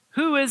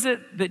 who is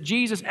it that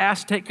Jesus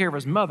asked to take care of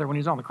his mother when he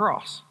was on the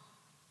cross?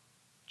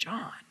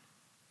 John.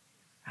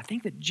 I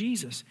think that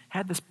Jesus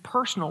had this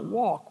personal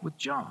walk with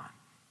John.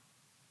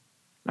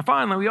 Now,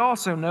 finally, we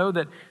also know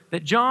that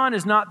John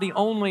is not the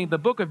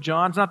book of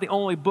John is not the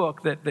only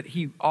book that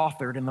he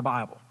authored in the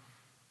Bible.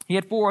 He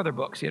had 4 other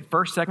books. He had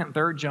 1st, 2nd,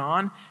 3rd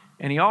John,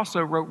 and he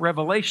also wrote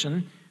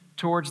Revelation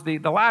towards the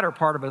latter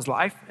part of his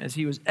life as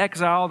he was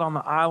exiled on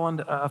the island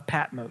of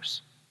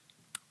Patmos.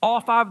 All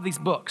 5 of these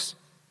books,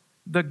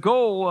 the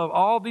goal of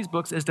all of these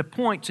books is to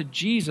point to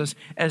Jesus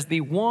as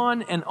the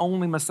one and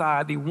only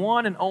Messiah, the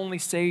one and only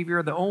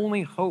Savior, the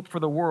only hope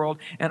for the world.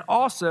 And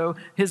also,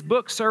 his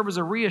books serve as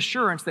a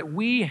reassurance that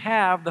we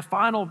have the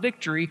final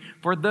victory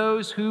for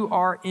those who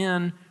are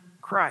in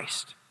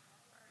Christ.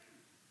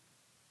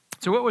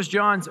 So what was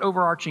John's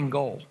overarching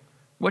goal?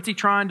 What's he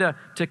trying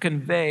to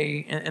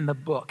convey in the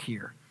book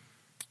here?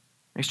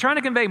 He's trying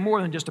to convey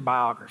more than just a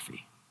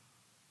biography.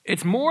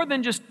 It's more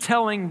than just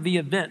telling the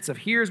events of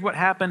here's what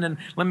happened and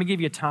let me give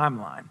you a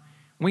timeline.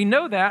 We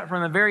know that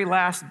from the very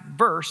last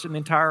verse in the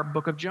entire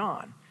book of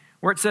John,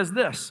 where it says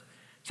this.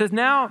 It says,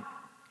 now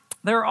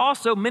there are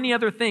also many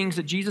other things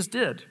that Jesus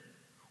did.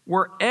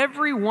 Were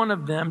every one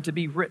of them to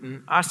be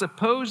written, I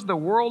suppose the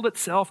world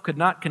itself could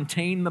not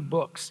contain the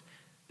books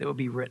that would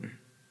be written.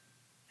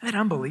 Isn't that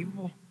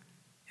unbelievable?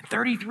 In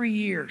 33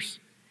 years.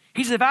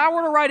 He said, if I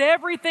were to write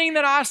everything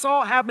that I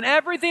saw happen,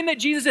 everything that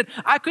Jesus did,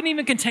 I couldn't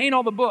even contain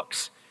all the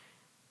books.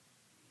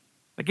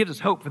 That gives us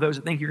hope for those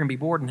that think you're going to be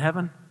bored in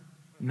heaven.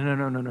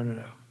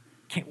 No.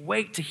 Can't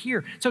wait to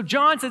hear. So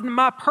John says,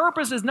 my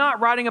purpose is not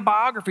writing a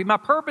biography. My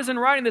purpose in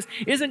writing this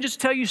isn't just to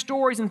tell you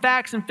stories and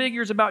facts and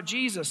figures about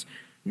Jesus.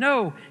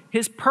 No,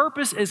 his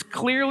purpose is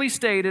clearly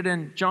stated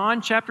in John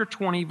chapter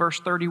 20,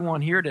 verse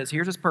 31. Here it is.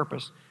 Here's his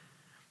purpose.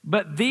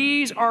 But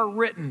these are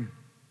written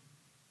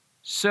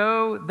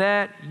so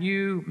that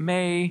you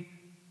may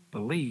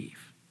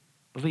believe.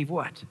 Believe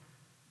what?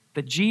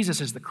 That Jesus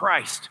is the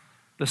Christ,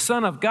 the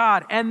Son of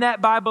God, and that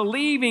by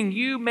believing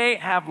you may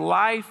have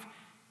life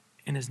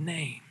in his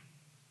name.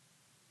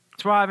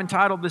 That's why I've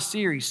entitled this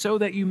series, So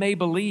That You May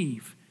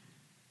Believe.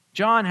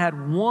 John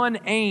had one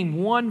aim,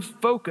 one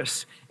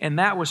focus, and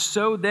that was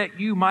so that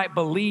you might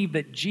believe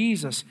that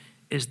Jesus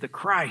is the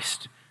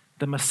Christ,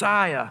 the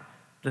Messiah,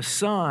 the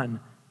Son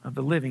of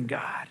the living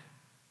God.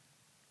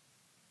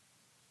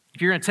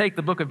 If you're going to take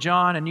the book of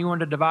John and you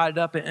want to divide it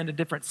up into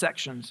different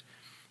sections,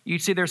 you'd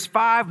see there's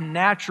 5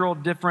 natural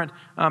different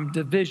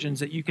divisions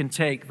that you can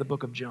take the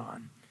book of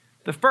John.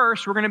 The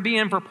first, we're going to be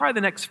in for probably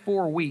the next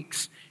 4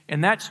 weeks,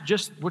 and that's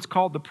just what's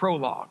called the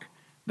prologue.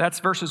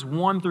 That's verses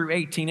 1 through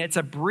 18. It's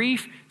a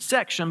brief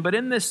section, but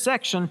in this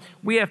section,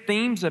 we have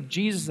themes of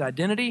Jesus'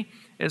 identity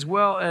as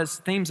well as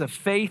themes of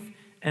faith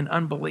and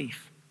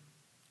unbelief.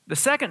 The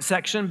second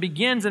section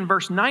begins in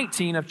verse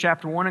 19 of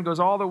chapter 1 and goes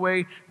all the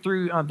way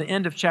through the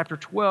end of chapter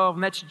 12,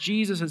 and that's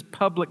Jesus'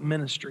 public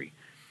ministry.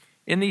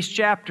 In these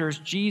chapters,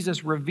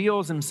 Jesus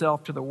reveals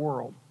himself to the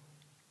world.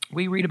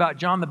 We read about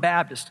John the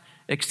Baptist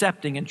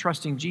accepting and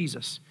trusting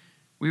Jesus.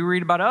 We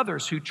read about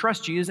others who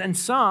trust Jesus and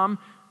some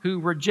who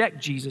reject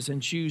Jesus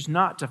and choose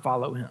not to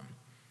follow him.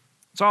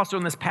 It's also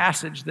in this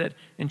passage that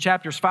in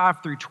chapters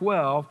 5 through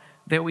 12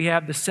 that we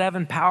have the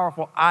 7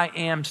 powerful I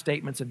am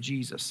statements of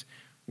Jesus.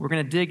 We're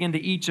going to dig into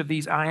each of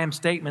these I am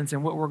statements,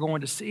 and what we're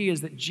going to see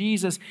is that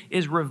Jesus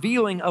is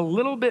revealing a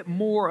little bit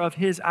more of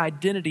his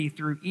identity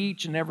through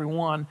each and every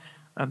one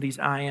of these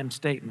I am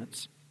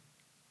statements.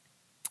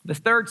 The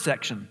third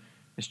section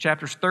is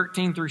chapters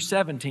 13 through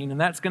 17,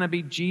 and that's going to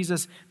be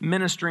Jesus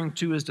ministering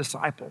to his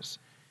disciples.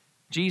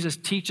 Jesus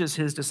teaches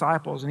his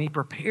disciples, and he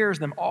prepares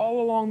them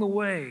all along the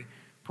way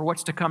for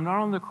what's to come,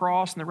 not only the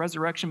cross and the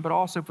resurrection, but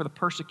also for the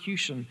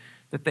persecution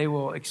that they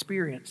will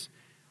experience.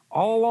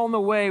 All along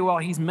the way while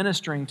he's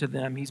ministering to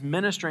them, he's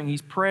ministering,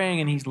 he's praying,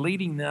 and he's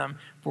leading them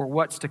for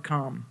what's to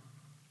come.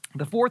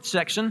 The fourth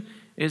section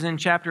is in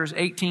chapters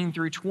 18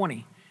 through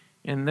 20.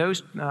 In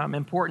those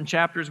important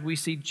chapters, we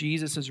see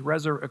Jesus'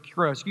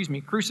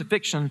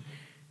 crucifixion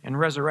and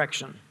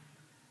resurrection.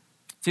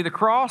 See, the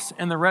cross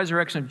and the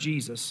resurrection of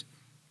Jesus,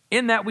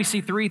 in that we see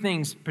 3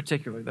 things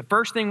particularly. The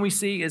first thing we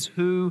see is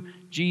who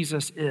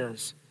Jesus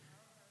is.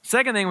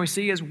 Second thing we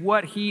see is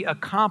what he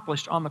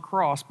accomplished on the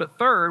cross. But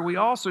third, we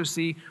also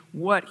see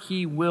what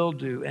he will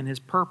do and his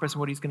purpose,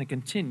 what he's going to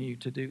continue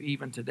to do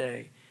even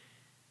today.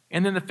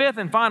 And then the fifth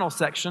and final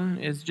section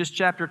is just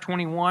chapter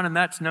 21, and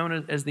that's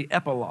known as the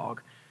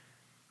epilogue.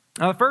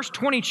 Now, the first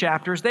 20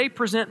 chapters, they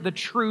present the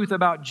truth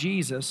about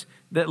Jesus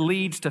that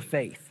leads to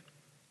faith.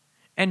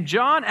 And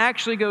John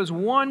actually goes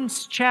one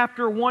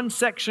chapter, one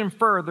section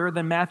further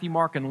than Matthew,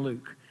 Mark, and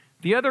Luke.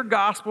 The other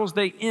Gospels,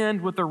 they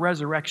end with the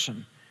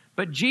resurrection.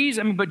 But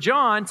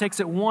John takes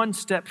it one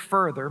step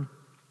further,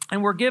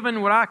 and we're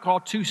given what I call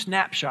 2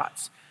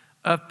 snapshots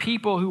of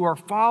people who are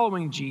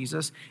following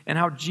Jesus and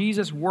how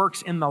Jesus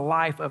works in the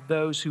life of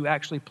those who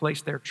actually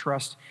place their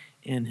trust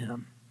in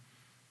him.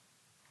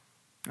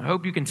 I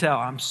hope you can tell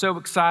I'm so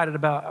excited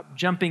about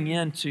jumping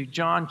into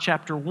John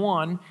chapter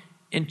 1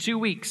 in 2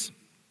 weeks.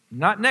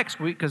 Not next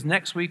week, because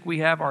next week we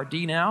have our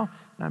D Now.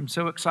 I'm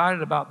so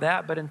excited about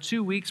that. But in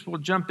 2 weeks,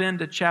 we'll jump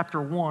into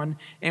chapter 1,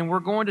 and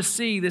we're going to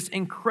see this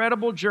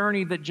incredible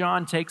journey that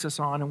John takes us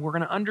on, and we're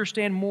going to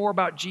understand more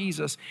about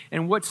Jesus.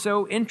 And what's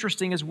so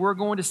interesting is we're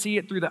going to see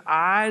it through the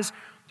eyes,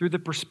 through the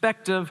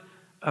perspective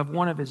of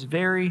one of his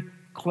very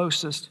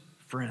closest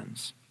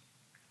friends.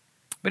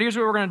 But here's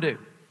what we're going to do.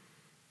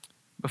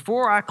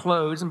 Before I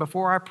close and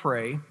before I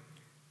pray,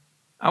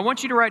 I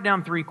want you to write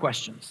down 3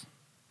 questions.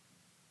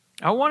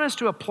 I want us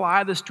to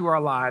apply this to our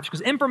lives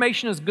because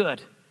information is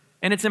good.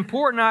 And it's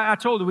important, I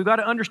told you, we've got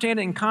to understand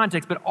it in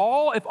context. But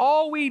if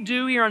all we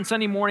do here on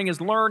Sunday morning is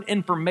learn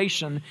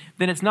information,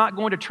 then it's not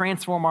going to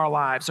transform our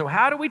lives. So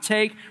how do we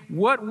take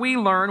what we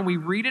learn, we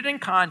read it in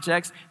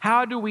context,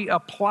 how do we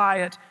apply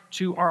it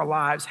to our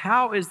lives?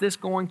 How is this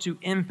going to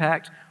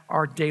impact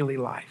our daily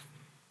life?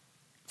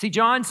 See,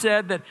 John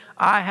said that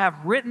I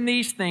have written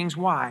these things,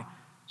 why?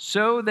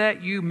 So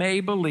that you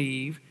may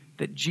believe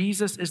that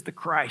Jesus is the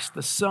Christ,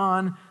 the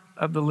Son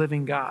of the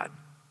living God.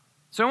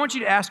 So I want you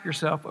to ask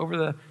yourself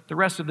over the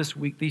rest of this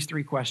week these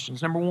 3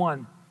 questions. Number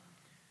 1,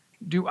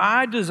 do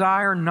I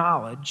desire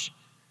knowledge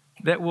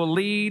that will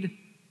lead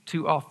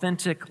to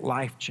authentic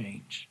life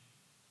change?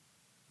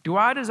 Do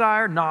I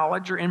desire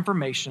knowledge or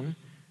information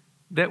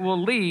that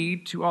will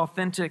lead to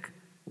authentic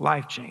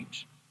life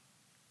change?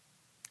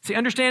 See,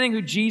 understanding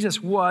who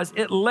Jesus was,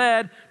 it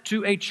led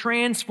to a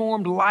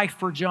transformed life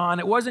for John.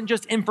 It wasn't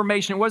just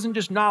information, it wasn't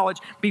just knowledge,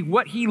 but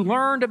what he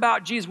learned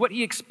about Jesus, what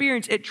he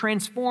experienced, it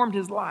transformed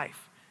his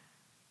life.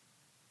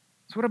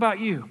 So what about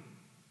you?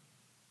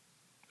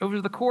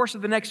 Over the course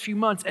of the next few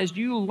months, as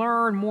you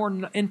learn more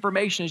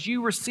information, as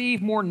you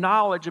receive more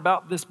knowledge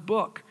about this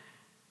book,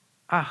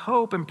 I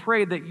hope and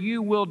pray that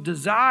you will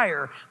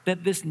desire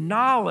that this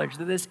knowledge,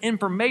 that this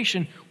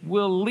information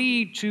will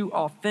lead to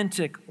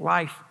authentic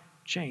life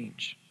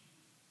change.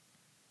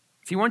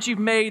 See, once you've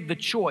made the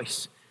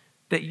choice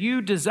that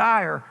you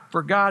desire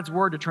for God's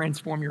word to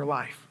transform your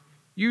life,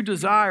 You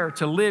desire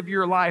to live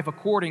your life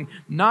according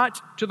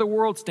not to the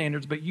world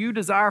standards, but you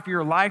desire for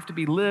your life to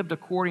be lived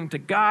according to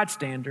God's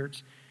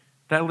standards.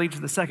 That leads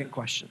to the second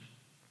question.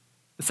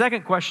 The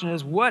second question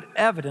is, what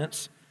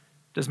evidence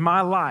does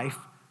my life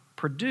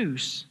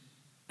produce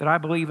that I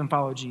believe and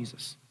follow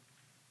Jesus?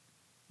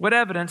 What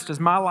evidence does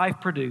my life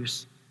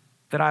produce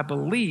that I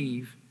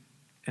believe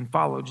and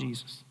follow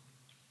Jesus?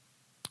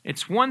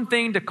 It's one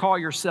thing to call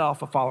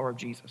yourself a follower of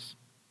Jesus.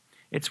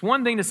 It's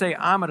one thing to say,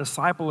 I'm a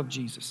disciple of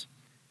Jesus.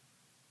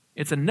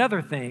 It's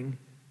another thing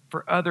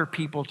for other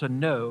people to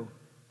know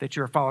that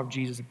you're a follower of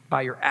Jesus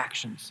by your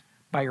actions,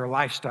 by your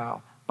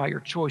lifestyle, by your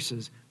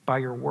choices, by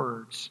your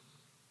words.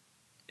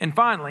 And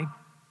finally,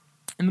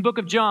 in the book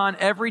of John,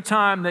 every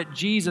time that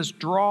Jesus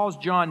draws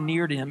John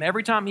near to him,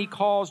 every time he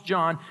calls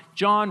John,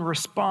 John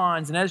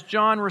responds. And as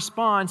John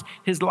responds,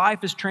 his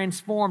life is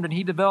transformed and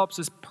he develops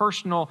this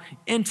personal,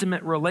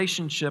 intimate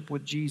relationship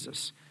with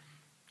Jesus.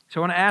 So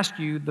I want to ask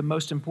you the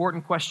most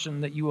important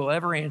question that you will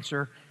ever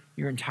answer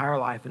your entire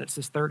life, and it's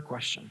this third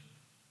question.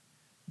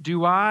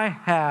 Do I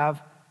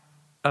have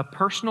a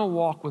personal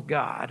walk with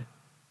God,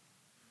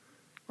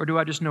 or do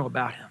I just know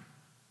about him?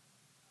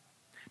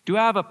 Do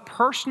I have a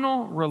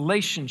personal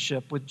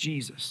relationship with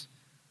Jesus,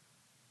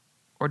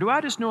 or do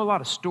I just know a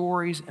lot of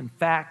stories and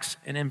facts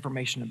and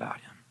information about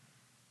him?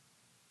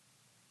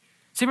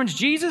 See, friends,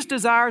 Jesus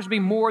desires to be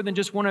more than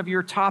just one of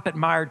your top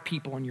admired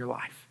people in your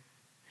life.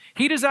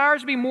 He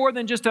desires to be more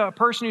than just a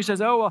person who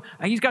says, oh, well,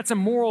 he's got some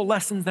moral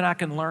lessons that I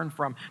can learn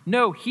from.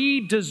 No,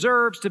 he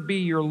deserves to be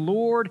your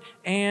Lord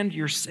and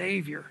your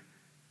Savior.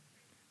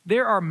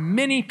 There are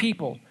many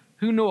people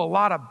who know a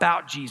lot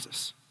about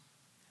Jesus.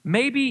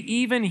 Maybe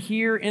even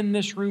here in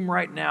this room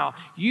right now,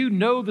 you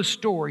know the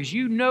stories,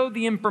 you know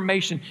the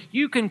information,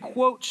 you can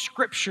quote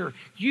scripture,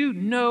 you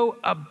know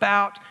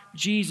about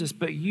Jesus,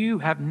 but you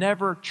have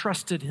never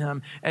trusted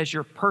him as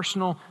your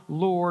personal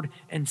Lord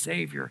and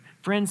Savior.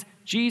 Friends,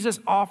 Jesus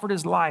offered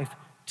his life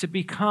to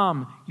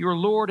become your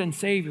Lord and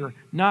Savior,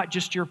 not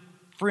just your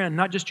friend,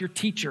 not just your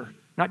teacher,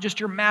 not just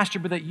your master,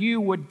 but that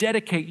you would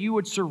dedicate, you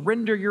would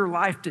surrender your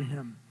life to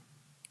him.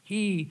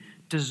 He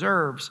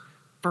deserves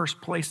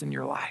first place in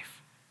your life.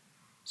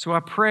 So I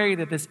pray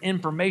that this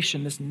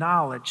information, this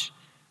knowledge,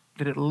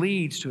 that it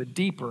leads to a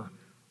deeper,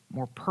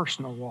 more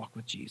personal walk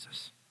with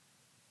Jesus.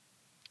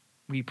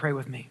 Will you pray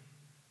with me?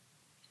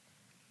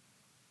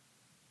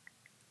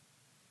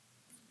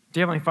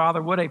 Dear Heavenly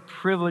Father, what a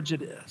privilege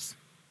it is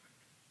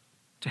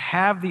to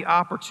have the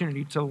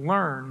opportunity to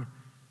learn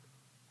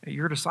at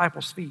your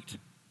disciples' feet.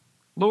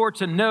 Lord,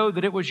 to know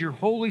that it was your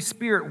Holy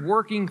Spirit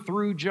working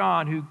through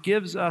John who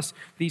gives us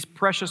these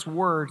precious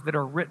words that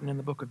are written in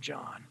the book of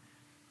John.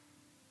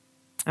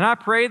 And I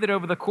pray that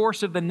over the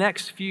course of the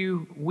next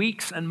few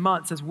weeks and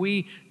months as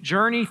we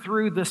journey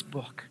through this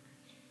book,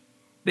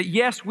 that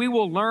yes, we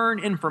will learn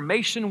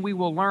information, we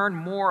will learn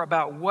more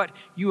about what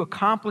you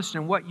accomplished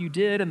and what you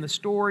did and the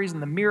stories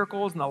and the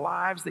miracles and the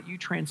lives that you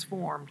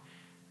transformed.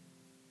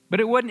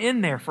 But it wouldn't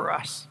end there for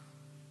us.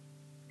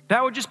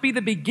 That would just be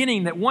the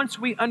beginning, that once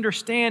we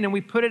understand and we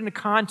put it into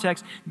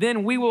context,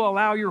 then we will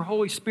allow your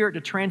Holy Spirit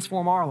to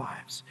transform our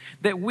lives.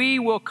 That we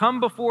will come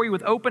before you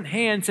with open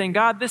hands saying,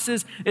 God,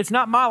 it's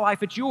not my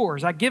life, it's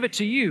yours. I give it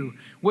to you.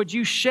 Would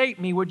you shape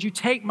me? Would you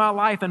take my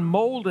life and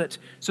mold it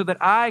so that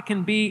I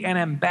can be an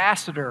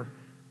ambassador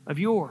of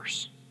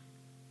yours?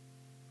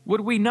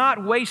 Would we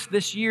not waste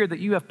this year that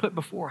you have put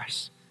before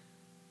us?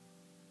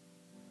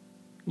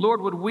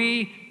 Lord, would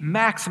we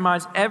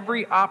maximize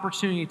every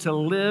opportunity to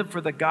live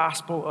for the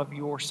gospel of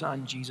your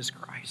Son, Jesus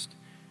Christ?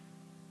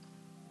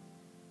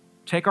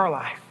 Take our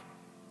life.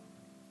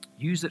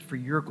 Use it for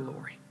your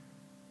glory.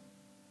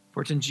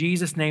 For it's in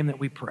Jesus' name that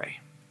we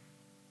pray.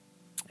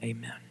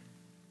 Amen.